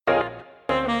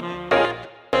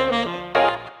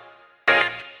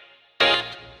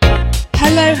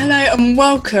Hello, and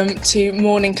welcome to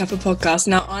Morning Cuppa podcast.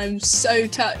 Now, I'm so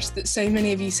touched that so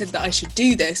many of you said that I should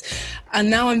do this, and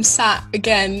now I'm sat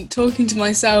again talking to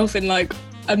myself in like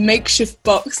a makeshift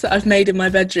box that I've made in my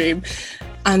bedroom,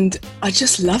 and I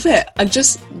just love it. I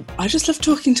just love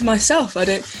talking to myself.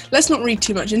 Let's not read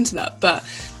too much into that, but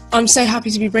I'm so happy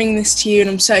to be bringing this to you, and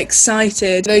I'm so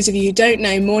excited. Those of you who don't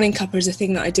know, Morning Cuppa is a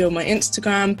thing that I do on my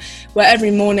Instagram, where every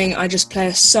morning I just play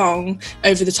a song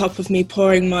over the top of me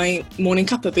pouring my morning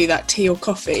cuppa, be that tea or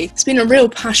coffee. It's been a real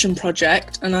passion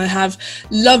project, and I have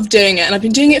loved doing it, and I've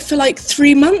been doing it for like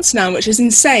 3 months now, which is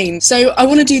insane. So I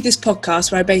want to do this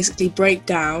podcast where I basically break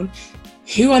down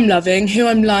who I'm loving, who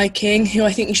I'm liking, who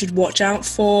I think you should watch out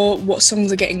for, what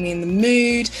songs are getting me in the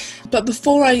mood. But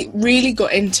before I really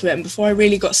got into it and before I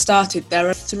really got started, there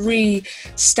are 3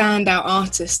 standout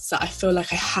artists that I feel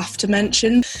like I have to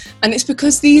mention. And it's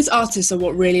because these artists are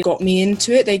what really got me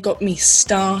into it. They got me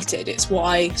started. It's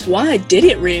why I did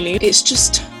it, really. It's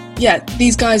just, yeah,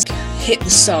 these guys hit the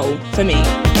soul for me.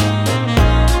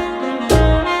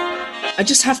 I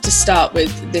just have to start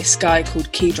with this guy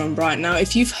called Keedron Bryant. Now,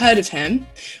 if you've heard of him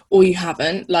or you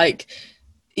haven't,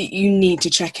 you need to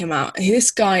check him out. This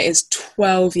guy is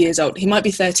 12 years old. He might be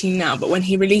 13 now, but when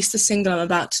he released the single I'm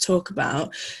about to talk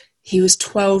about, he was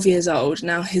 12 years old.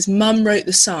 Now, his mum wrote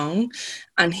the song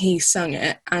and he sung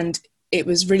it, and it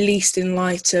was released in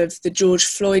light of the George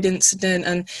Floyd incident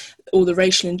and all the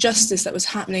racial injustice that was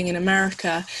happening in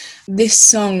America. This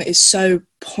song is so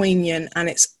poignant, and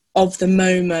it's of the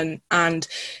moment, and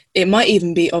it might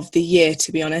even be of the year,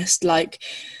 to be honest. I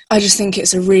just think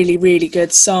it's a really, really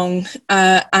good song,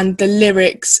 and the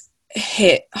lyrics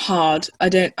hit hard. I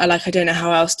don't know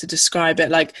how else to describe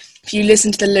it. If you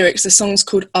listen to the lyrics, the song's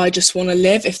called I Just Wanna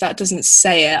Live. If that doesn't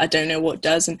say it, I don't know what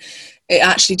does. And it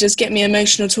actually does get me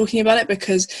emotional talking about it,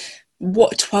 because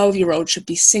what 12-year-old should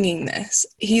be singing this?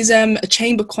 He's a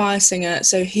chamber choir singer,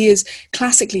 so he is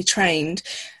classically trained.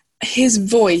 His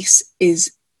voice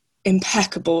is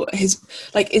impeccable.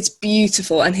 It's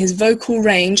beautiful, and his vocal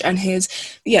range and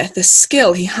the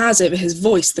skill he has over his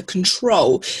voice, the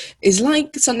control, is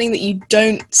like something that you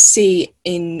don't see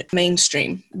in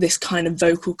mainstream, this kind of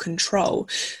vocal control.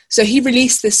 So he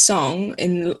released this song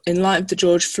in light of the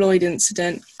George Floyd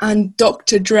incident, and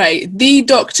Dr. Dre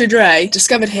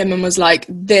discovered him and was like,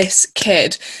 this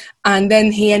kid. And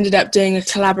then he ended up doing a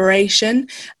collaboration.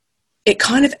 It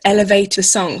kind of elevated the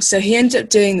song. So he ended up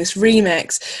doing this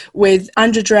remix with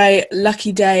Dr. Dre,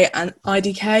 Lucky Day, and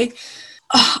IDK.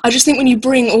 I just think when you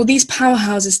bring all these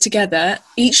powerhouses together,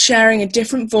 each sharing a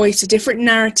different voice, a different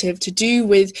narrative to do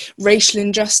with racial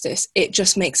injustice, it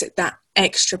just makes it that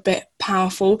extra bit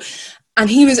powerful. And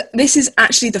this is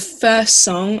actually the first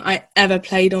song I ever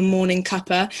played on Morning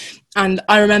Cuppa. And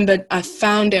I remember I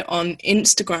found it on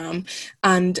Instagram,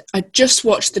 and I just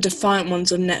watched the Defiant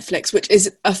Ones on Netflix, which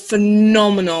is a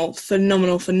phenomenal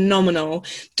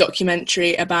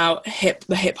documentary about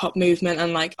the hip hop movement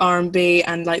and R&B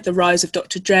and the rise of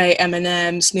Dr. Dre,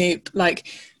 Eminem, Snoop.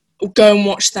 Go and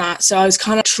watch that. So I was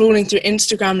kind of trawling through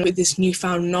Instagram with this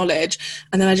newfound knowledge,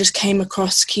 and then I just came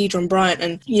across Keedron Bryant,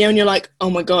 and and you're like,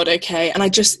 oh my god, okay. And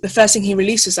the first thing he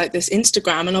released was this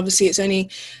Instagram, and obviously it's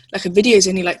only a video is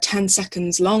only 10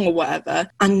 seconds long or whatever,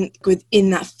 and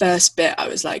within that first bit I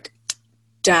was like,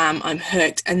 damn, I'm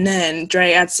hooked. And then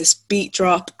Dre adds this beat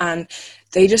drop, and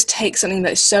they just take something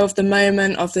that is so of the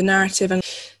moment, of the narrative, and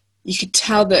you could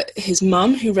tell that his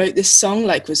mum, who wrote this song,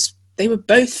 they were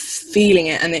both feeling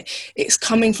it, and it's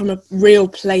coming from a real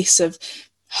place of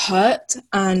hurt,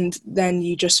 and then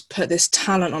you just put this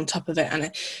talent on top of it,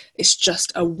 and it's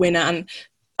just a winner. And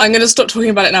I'm going to stop talking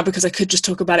about it now, because I could just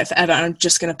talk about it forever, and I'm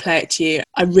just going to play it to you.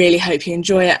 I really hope you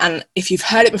enjoy it, and if you've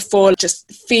heard it before,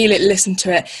 just feel it, listen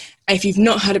to it. And if you've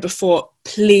not heard it before,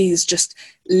 please just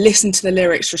listen to the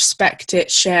lyrics, respect it,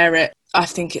 share it. I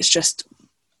think it's just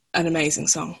an amazing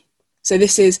song. So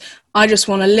this is I Just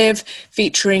Wanna Live,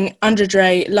 featuring Dr.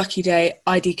 Dre, Lucky Day,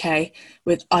 IDK,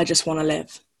 with I Just Wanna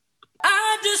Live.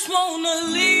 I just wanna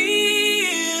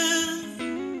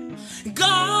live.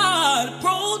 God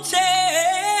protect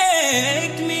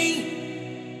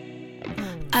me.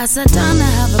 I sat down to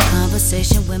have a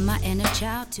conversation with my inner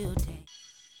child today.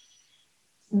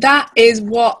 That is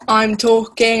what I'm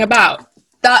talking about.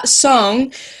 That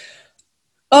song,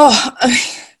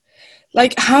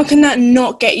 how can that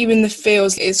not get you in the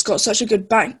feels? It's got such a good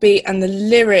backbeat, and the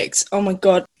lyrics, oh my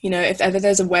god. If ever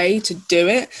there's a way to do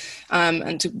it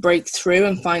and to break through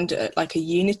and find a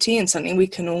unity and something we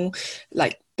can all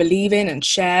believe in and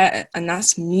share, and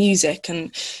that's music.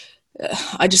 And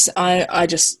I just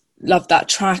love that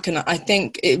track, and I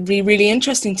think it'd be really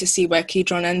interesting to see where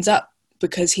Keedron ends up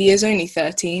because he is only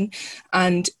 13,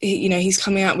 and he's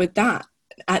coming out with that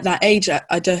at that age.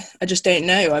 I just don't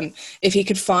know. If he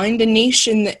could find a niche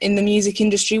in the music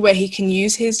industry where he can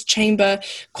use his chamber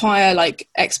choir like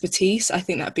expertise, I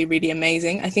think that'd be really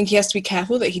amazing. I think he has to be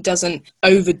careful that he doesn't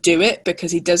overdo it,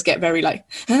 because he does get very like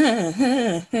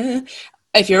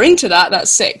if you're into that, that's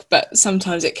sick, but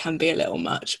sometimes it can be a little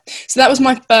much. So that was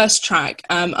my first track.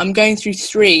 I'm going through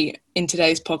 3 in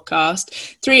today's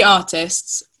podcast, 3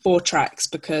 artists, 4 tracks,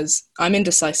 because I'm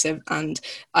indecisive and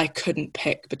I couldn't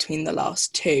pick between the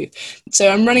last 2. So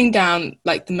I'm running down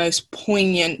like the most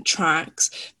poignant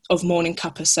tracks of Morning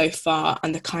Cuppa so far,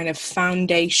 and the kind of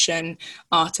foundation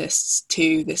artists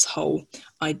to this whole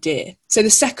idea. So the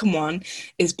second one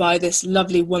is by this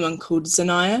lovely woman called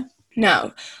Zaniah.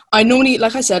 Now, I normally,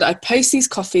 like I said, I post these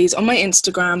coffees on my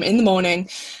Instagram in the morning.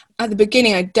 At the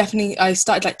beginning, I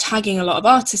started like tagging a lot of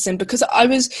artists in, because I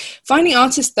was finding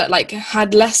artists that like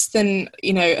had less than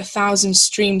 1,000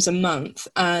 streams a month,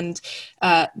 and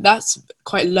that's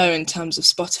quite low in terms of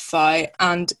Spotify.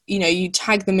 And you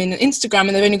tag them in Instagram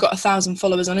and they've only got 1,000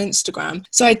 followers on Instagram,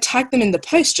 so I tagged them in the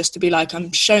post just to be like,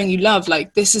 I'm showing you love,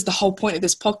 like this is the whole point of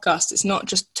this podcast. It's not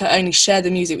just to only share the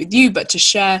music with you, but to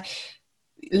share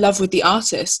love with the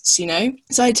artists,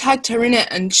 So I tagged her in it,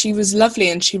 and she was lovely,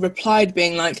 and she replied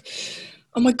being like,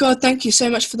 oh my God, thank you so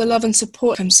much for the love and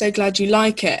support. I'm so glad you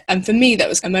like it. And for me, that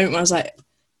was a moment where I was like,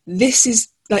 this is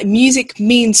like, music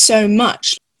means so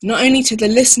much, not only to the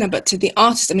listener, but to the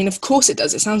artist. I mean, of course it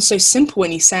does. It sounds so simple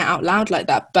when you say it out loud like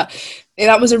that, but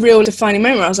that was a real defining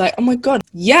moment where I was like, oh my God,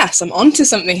 yes, I'm onto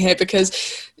something here, because,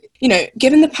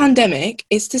 given the pandemic,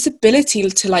 it's this ability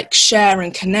to like share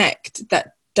and connect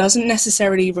that doesn't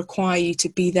necessarily require you to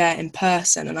be there in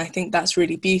person, and I think that's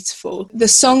really beautiful. The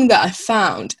song that I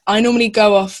found, I normally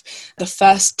go off the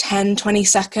first 10-20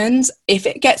 seconds. If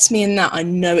it gets me in that, I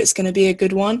know it's going to be a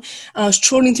good one. And I was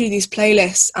trawling through these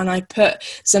playlists, and I put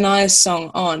Zaniah's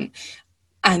song on,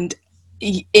 and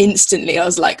instantly I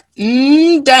was like,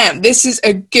 damn, this is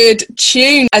a good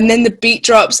tune. And then the beat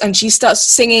drops and she starts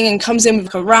singing and comes in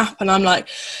with a rap, and I'm like,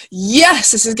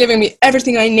 yes, this is giving me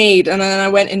everything I need. And then I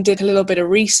went and did a little bit of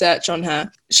research on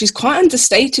her. She's quite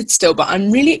understated still, but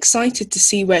I'm really excited to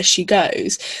see where she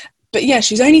goes. But yeah,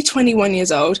 she's only 21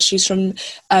 years old. She's from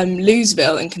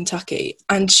Louisville in Kentucky,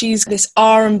 and she's this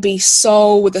R&B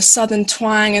soul with a southern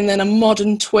twang and then a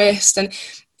modern twist, and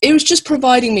it was just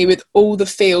providing me with all the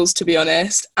feels, to be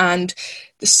honest. And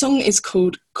the song is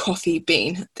called Coffee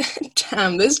Bean.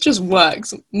 Damn, this just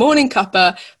works. Morning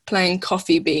Cuppa playing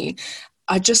Coffee Bean.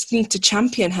 I just need to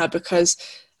champion her, because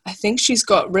I think she's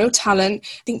got real talent.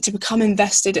 I think to become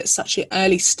invested at such an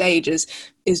early stage is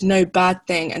no bad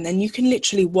thing. And then you can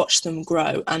literally watch them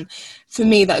grow. And for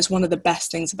me, that is one of the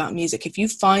best things about music. If you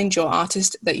find your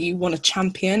artist that you want to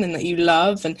champion and that you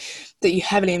love and that you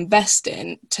heavily invest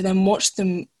in, to then watch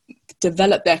them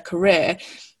develop their career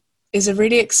is a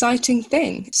really exciting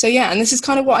thing. So yeah, and this is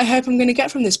kind of what I hope I'm going to get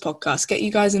from this podcast, get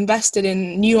you guys invested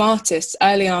in new artists,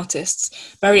 early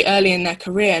artists, very early in their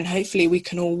career, and hopefully we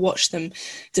can all watch them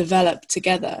develop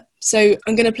together. So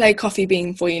I'm going to play Coffee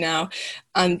Bean for you now,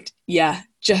 and yeah,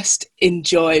 just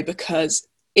enjoy, because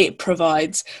it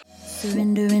provides.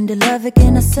 Surrendering to love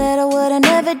again, I said I would, I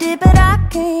never did, but I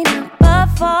can't help but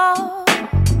fall.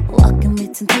 Walking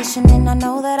with temptation, and I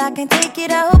know that I can take it.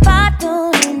 I hope I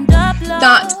don't end up lost.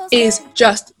 That is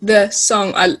just the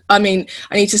song. I mean,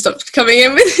 I need to stop coming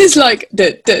in with this like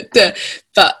duh, duh, duh,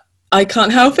 but I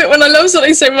can't help it. When I love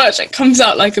something so much, it comes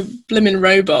out like a blimmin'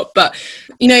 robot. But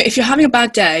if you're having a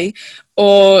bad day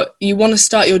or you want to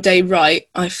start your day right,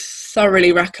 I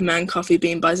thoroughly recommend Coffee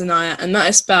Bean by Zaniah, and that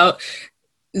is spelled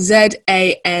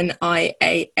Zaniah,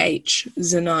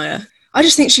 Zaniah. I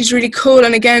just think she's really cool,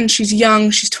 and again, she's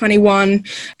young, she's 21,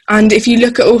 and if you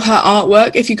look at all her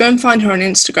artwork, if you go and find her on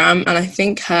Instagram, and I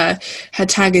think her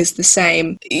tag is the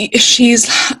same, she's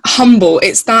humble.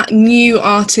 It's that new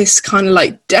artist kind of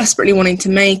like desperately wanting to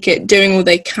make it, doing all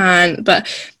they can, but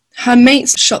her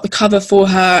mates shot the cover for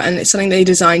her, and it's something they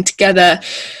designed together,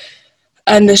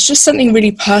 and there's just something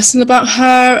really personal about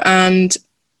her. And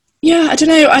yeah, I don't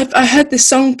know, I heard this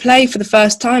song play for the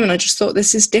first time and I just thought,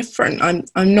 this is different.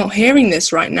 I'm not hearing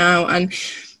this right now. And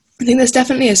I think there's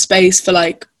definitely a space for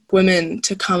like women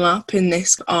to come up in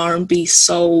this R&B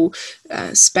soul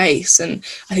space, and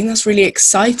I think that's really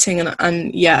exciting.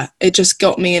 And yeah, it just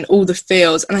got me in all the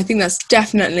feels, and I think that's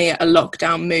definitely a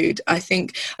lockdown mood. I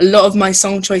think a lot of my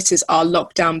song choices are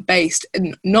lockdown based,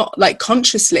 and not like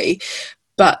consciously,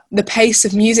 but the pace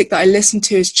of music that I listen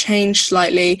to has changed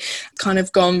slightly, kind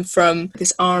of gone from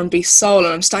this R&B soul,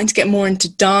 and I'm starting to get more into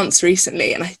dance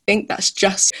recently, and I think that's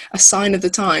just a sign of the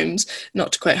times,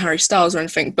 not to quote Harry Styles or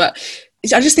anything, but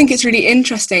I just think it's really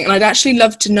interesting, and I'd actually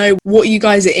love to know what you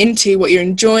guys are into, what you're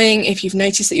enjoying, if you've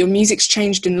noticed that your music's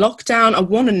changed in lockdown. I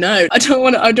want to know. I don't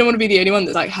want to be the only one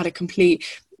that's like had a complete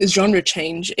genre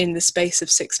change in the space of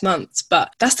 6 months.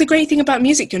 But that's the great thing about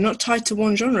music. You're not tied to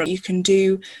one genre. You can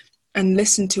do and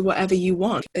listen to whatever you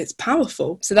want. It's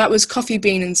powerful. So that was Coffee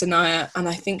Bean and Zaniah, and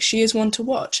I think she is one to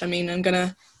watch. I mean, I'm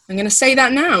gonna say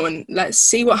that now, and let's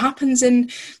see what happens in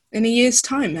a year's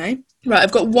time, eh? Right,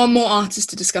 I've got one more artist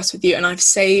to discuss with you, and I've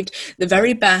saved the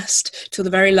very best till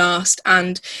the very last,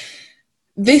 and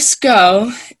this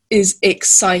girl is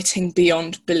exciting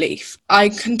beyond belief. I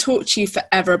can talk to you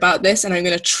forever about this, and I'm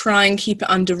going to try and keep it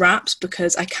under wraps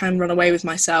because I can run away with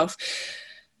myself.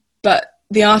 But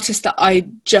the artist that I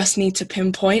just need to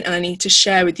pinpoint and I need to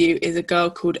share with you is a girl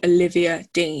called Olivia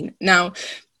Dean. Now,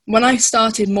 when I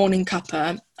started Morning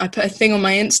Cuppa, I put a thing on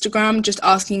my Instagram just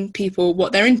asking people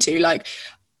what they're into. Like,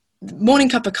 Morning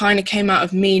Cuppa kind of came out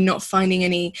of me not finding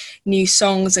any new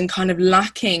songs and kind of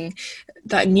lacking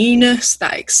that newness,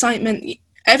 that excitement.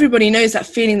 Everybody knows that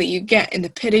feeling that you get in the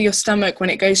pit of your stomach when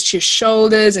it goes to your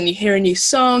shoulders and you hear a new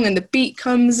song and the beat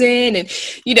comes in and,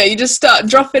 you know, you just start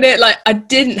dropping it. Like, I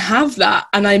didn't have that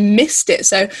and I missed it.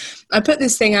 So I put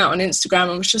this thing out on Instagram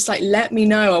and was just like, let me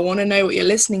know. I want to know what you're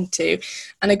listening to.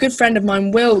 And a good friend of mine,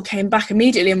 Will, came back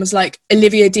immediately and was like,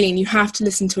 Olivia Dean, you have to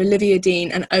listen to Olivia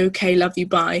Dean and OK Love You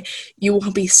Bye. You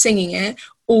will be singing it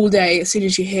all day as soon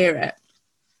as you hear it.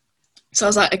 So I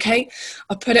was like, okay,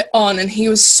 I put it on, and he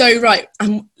was so right.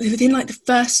 And within like the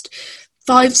first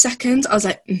 5 seconds, I was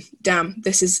like, damn,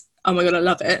 this is, oh my God, I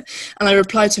love it. And I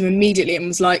replied to him immediately and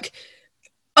was like,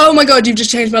 oh my God, you've just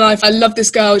changed my life. I love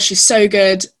this girl. She's so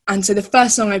good. And so the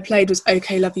first song I played was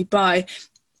OK Love You Bye.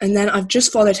 And then I've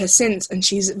just followed her since, and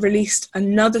she's released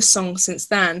another song since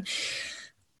then.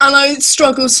 And I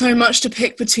struggled so much to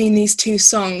pick between these two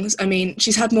songs. I mean,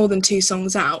 she's had more than 2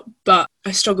 songs out, but I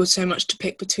struggled so much to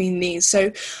pick between these.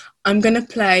 So I'm going to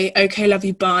play OK Love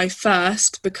You Bye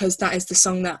first, because that is the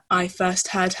song that I first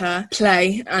heard her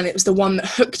play, and it was the one that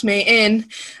hooked me in.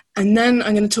 And then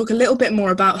I'm going to talk a little bit more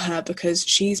about her, because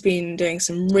she's been doing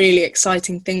some really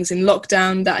exciting things in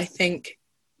lockdown that I think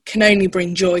can only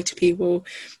bring joy to people.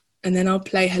 And then I'll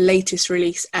play her latest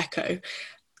release, Echo.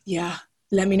 Yeah,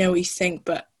 let me know what you think,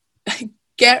 but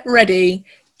get ready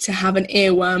to have an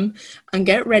earworm and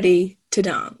get ready to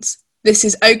dance. This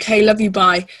is OK Love You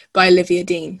Bye by Olivia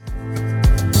Dean.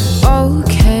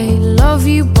 Okay, love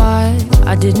you, bye.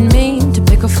 I didn't mean to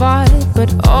pick a fight,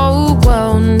 but oh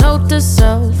well, note to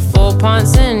self, 4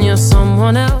 pints in, you're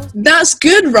someone else. That's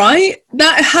good, right?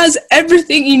 That has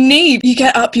everything you need. You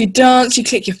get up, you dance, you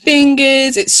click your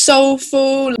fingers, it's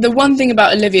soulful. The one thing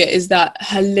about Olivia is that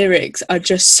her lyrics are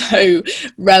just so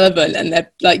relevant, and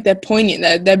they're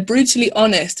poignant, they're brutally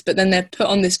honest, but then they're put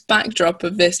on this backdrop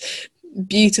of this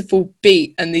beautiful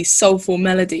beat and these soulful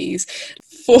melodies.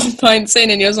 4 pints in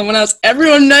and you're someone else.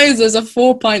 Everyone knows there's a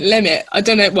 4-pint limit. I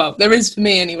don't know, well, there is for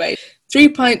me anyway. 3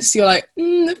 pints, you're like,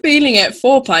 feeling it.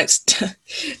 4 pints,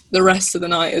 the rest of the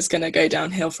night is going to go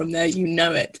downhill from there, you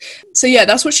know it. So yeah,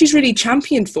 that's what she's really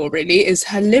championed for, really, is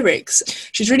her lyrics.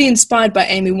 She's really inspired by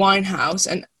Amy Winehouse,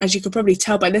 and as you could probably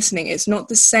tell by listening, it's not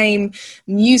the same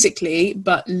musically,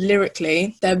 but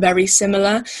lyrically, they're very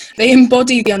similar. They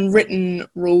embody the unwritten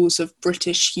rules of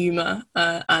British humour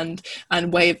and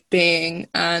way of being,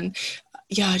 and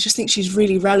yeah, I just think she's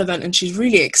really relevant and she's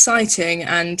really exciting,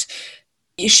 and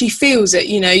she feels it,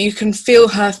 you know, you can feel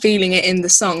her feeling it in the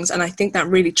songs, and I think that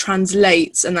really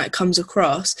translates and that comes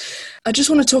across. I just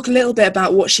want to talk a little bit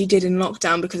about what she did in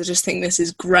lockdown, because I just think this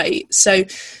is great. So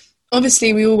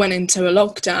obviously we all went into a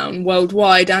lockdown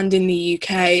worldwide and in the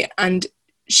UK, and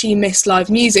she missed live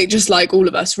music just like all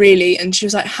of us, really, and she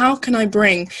was like, how can I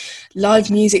bring live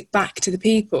music back to the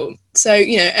people? So,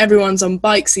 you know, everyone's on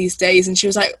bikes these days, and she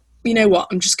was like, you know what,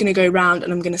 I'm just going to go round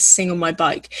and I'm going to sing on my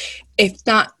bike.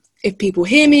 If people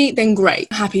hear me, then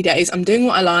great. Happy days. I'm doing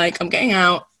what I like. I'm getting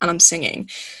out and I'm singing.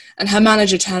 And her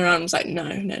manager turned around and was like,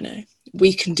 no.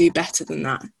 We can do better than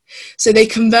that. So they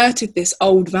converted this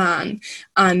old van,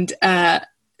 and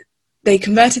they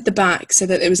converted the back so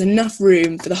that there was enough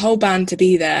room for the whole band to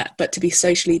be there, but to be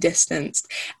socially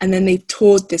distanced. And then they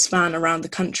toured this van around the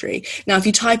country. Now, if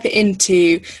you type it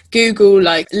into Google,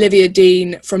 like Olivia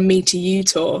Dean From Me to You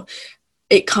tour,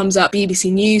 it comes up.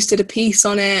 BBC News did a piece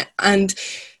on it, and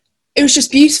it was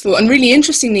just beautiful. And really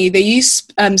interestingly, they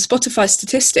used Spotify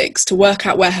statistics to work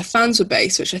out where her fans were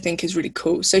based, which I think is really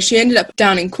cool. So she ended up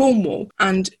down in Cornwall,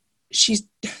 and she's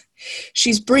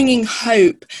she's bringing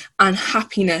hope and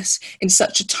happiness in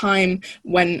such a time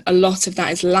when a lot of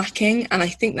that is lacking. And I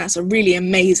think that's a really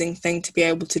amazing thing to be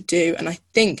able to do. And I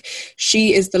think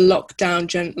she is the lockdown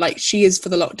she is for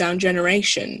the lockdown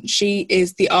generation. She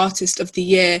is the artist of the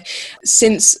year.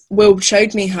 Since Will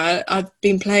showed me her, I've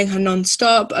been playing her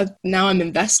non-stop. Now I'm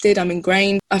invested, I'm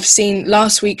ingrained. I've seen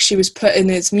last week she was put in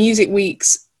his music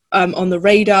weeks on the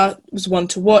radar, was one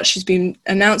to watch. She's been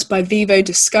announced by Vivo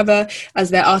Discover as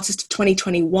their artist of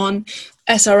 2021.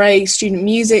 SRA Student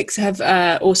Music have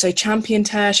also championed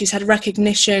her. She's had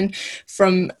recognition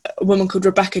from a woman called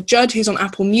Rebecca Judd, who's on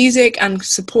Apple Music and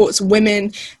supports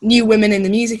new women in the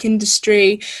music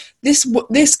industry. This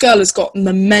girl has got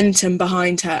momentum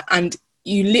behind her, and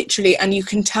you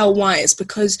can tell why. It's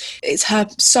because it's her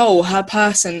soul, her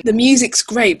person. The music's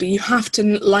great, but you have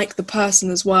to like the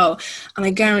person as well. And I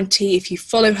guarantee if you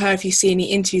follow her, if you see any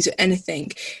interviews or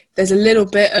anything, there's a little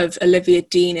bit of Olivia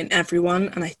Dean in everyone,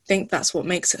 and I think that's what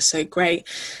makes her so great.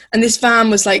 And this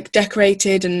van was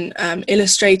decorated and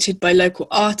illustrated by local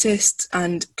artists,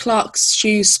 and Clark's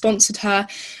Shoes sponsored her,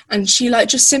 and she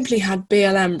just simply had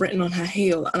BLM written on her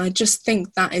heel. And I just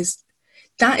think that is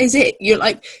it.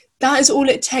 That is all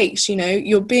it takes,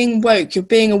 you're being woke, you're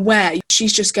being aware.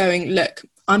 She's just going, look,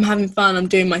 I'm having fun, I'm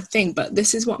doing my thing, but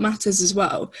this is what matters as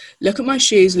well. Look at my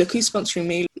shoes, look who's sponsoring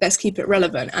me, let's keep it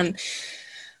relevant. And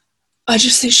I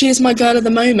just think she is my girl of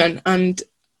the moment, and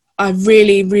I'm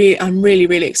really,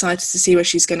 really excited to see where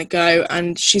she's going to go.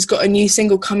 And she's got a new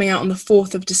single coming out on the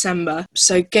 4th of December.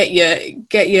 So get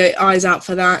your eyes out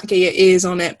for that, get your ears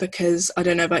on it, because I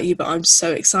don't know about you, but I'm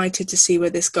so excited to see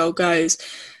where this girl goes.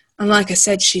 And like I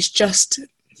said, she's the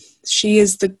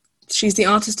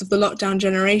artist of the lockdown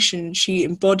generation. She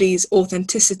embodies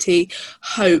authenticity,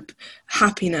 hope,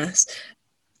 happiness.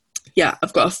 Yeah,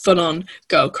 I've got a full-on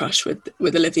girl crush with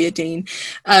Olivia Dean.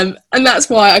 And that's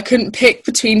why I couldn't pick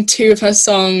between two of her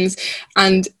songs.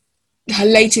 And her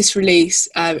latest release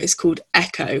is called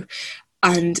Echo.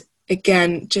 And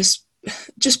again, just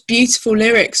beautiful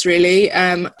lyrics, really.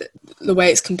 The way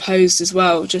it's composed as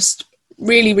well, just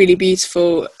really, really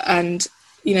beautiful. And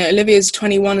Olivia's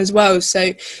 21 as well,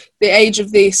 so the age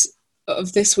of this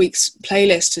week's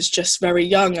playlist is just very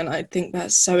young, and I think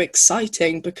that's so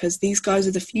exciting because these guys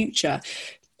are the future.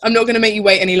 I'm not going to make you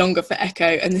wait any longer for Echo,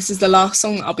 and this is the last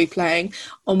song that I'll be playing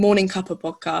on Morning Cuppa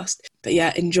podcast. But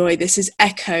yeah, enjoy. This is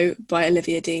Echo by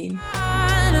Olivia Dean.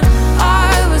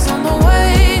 I was on the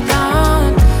way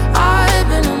down. I've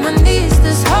been on my knees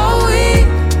this whole week.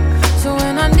 So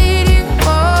when I need you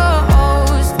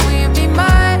most, will you be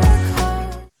my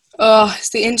echo? Oh, it's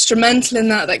the instrumental in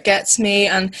that gets me,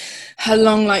 and her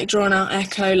long, drawn out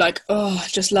echo, I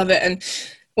just love it. And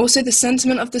also the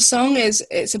sentiment of the song it's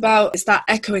that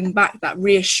echoing back, that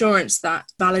reassurance,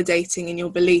 that validating in your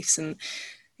beliefs. And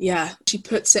yeah, she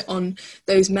puts it on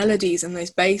those melodies and those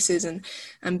basses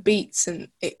and beats, and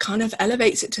it kind of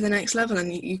elevates it to the next level.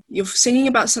 And you're singing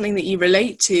about something that you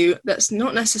relate to that's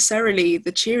not necessarily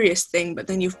the cheeriest thing, but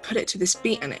then you've put it to this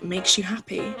beat and it makes you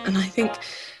happy. And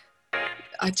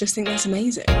I just think that's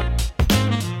amazing.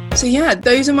 So yeah,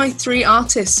 those are my 3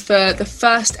 artists for the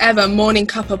first ever Morning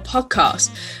Cuppa podcast.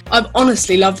 I've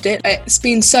honestly loved it. It's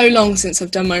been so long since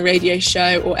I've done my radio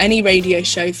show, or any radio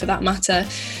show for that matter.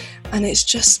 And it's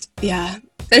just, yeah,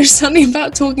 there's something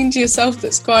about talking to yourself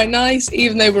that's quite nice,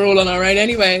 even though we're all on our own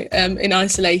anyway, in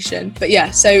isolation. But yeah,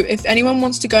 so if anyone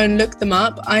wants to go and look them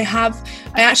up, I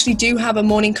actually do have a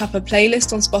Morning Cuppa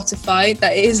playlist on Spotify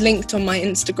that is linked on my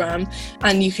Instagram,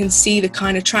 and you can see the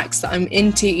kind of tracks that I'm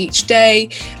into each day,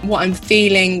 what I'm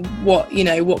feeling, what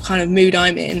kind of mood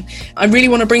I'm in. I really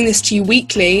want to bring this to you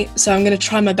weekly, so I'm going to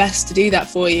try my best to do that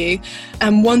for you.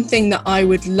 And one thing that I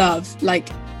would love,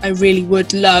 I really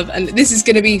would love, and this is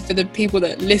going to be for the people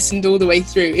that listened all the way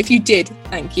through. If you did,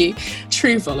 thank you,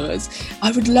 true followers.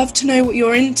 I would love to know what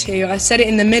you're into. I said it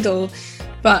in the middle,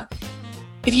 but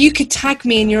if you could tag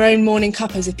me in your own Morning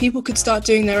Cuppas, if people could start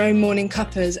doing their own Morning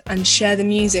Cuppas and share the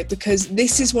music, because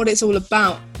this is what it's all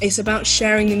about. It's about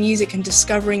sharing the music and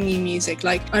discovering new music.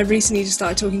 I recently just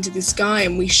started talking to this guy,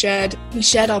 and we shared our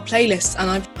playlists,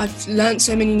 and I've learned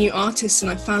so many new artists,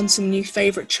 and I've found some new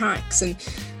favourite tracks. And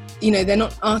they're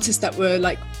not artists that were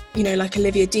like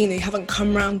Olivia Dean. They haven't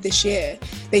come around this year.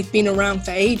 They've been around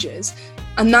for ages.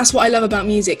 And that's what I love about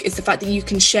music, is the fact that you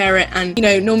can share it. And, you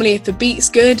know, normally if a beat's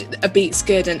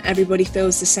good and everybody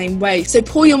feels the same way. So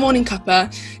pour your Morning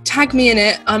Cuppa, tag me in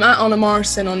it. I'm at Honor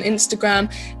Morrison on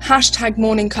Instagram, hashtag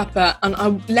Morning Cuppa,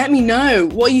 and let me know,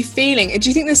 what are you feeling? Do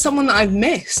you think there's someone that I've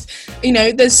missed? You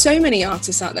know, there's so many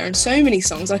artists out there and so many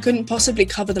songs, I couldn't possibly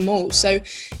cover them all. So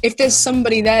if there's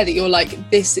somebody there that you're like,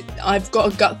 I've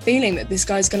got a gut feeling that this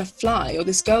guy's gonna fly or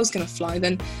this girl's gonna fly,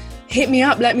 then hit me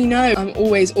up, let me know. I'm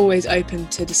always open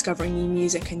to discovering new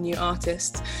music and new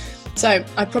artists. So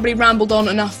I've probably rambled on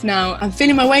enough now. I'm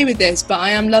feeling my way with this, but I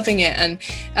am loving it. And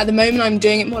at the moment I'm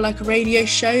doing it more like a radio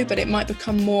show, but it might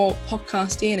become more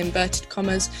podcasty in inverted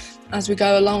commas as we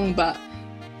go along. But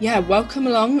yeah, welcome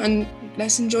along and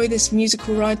let's enjoy this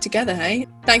musical ride together, hey?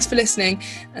 Thanks for listening.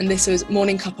 And this was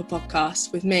Morning Cuppa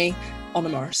podcast with me, Honor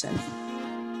Morrison.